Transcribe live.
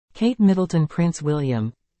Kate Middleton. Prince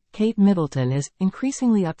William. Kate Middleton is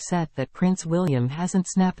increasingly upset that Prince William hasn't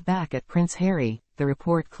snapped back at Prince Harry, the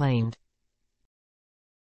report claimed.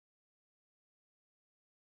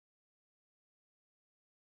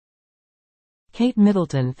 Kate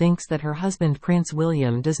Middleton thinks that her husband Prince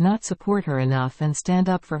William does not support her enough and stand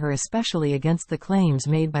up for her, especially against the claims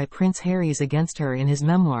made by Prince Harry's against her in his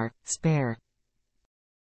memoir, Spare.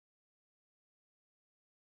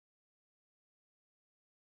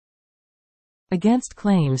 Against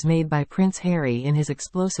claims made by Prince Harry in his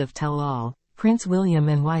explosive tell-all, Prince William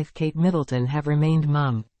and wife Kate Middleton have remained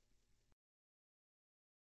mum.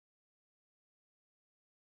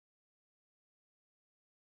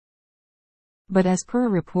 But as per a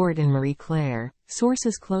report in Marie Claire,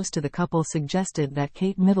 sources close to the couple suggested that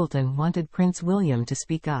Kate Middleton wanted Prince William to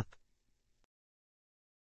speak up.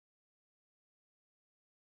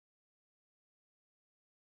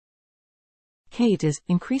 Kate is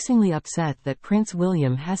increasingly upset that Prince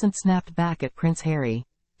William hasn't snapped back at Prince Harry,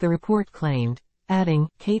 the report claimed, adding,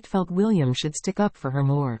 Kate felt William should stick up for her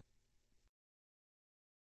more.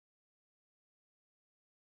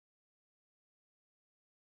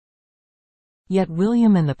 Yet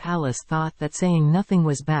William and the palace thought that saying nothing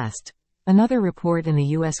was best. Another report in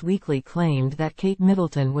the U.S. Weekly claimed that Kate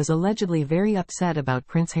Middleton was allegedly very upset about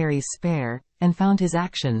Prince Harry's Spare, and found his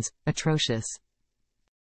actions atrocious.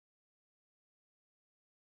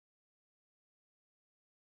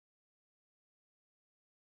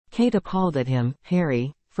 Kate appalled at him,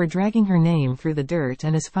 Harry, for dragging her name through the dirt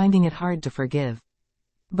and is finding it hard to forgive.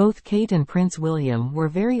 Both Kate and Prince William were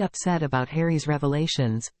very upset about Harry's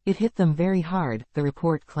revelations. It hit them very hard, the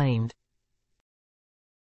report claimed.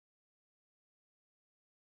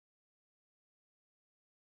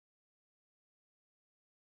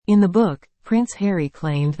 In the book, Prince Harry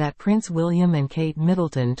claimed that Prince William and Kate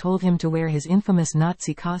Middleton told him to wear his infamous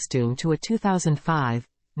Nazi costume to a 2005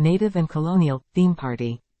 native and colonial theme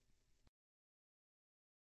party.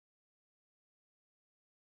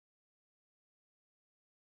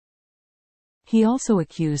 He also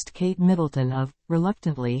accused Kate Middleton of,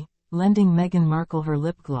 reluctantly, lending Meghan Markle her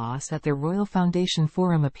lip gloss at their Royal Foundation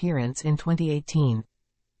Forum appearance in 2018.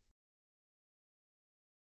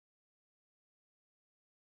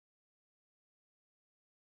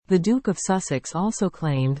 The Duke of Sussex also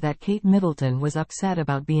claimed that Kate Middleton was upset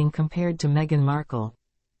about being compared to Meghan Markle.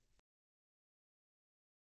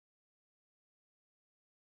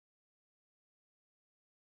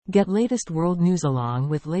 Get latest world news along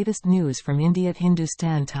with latest news from India at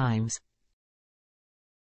Hindustan Times.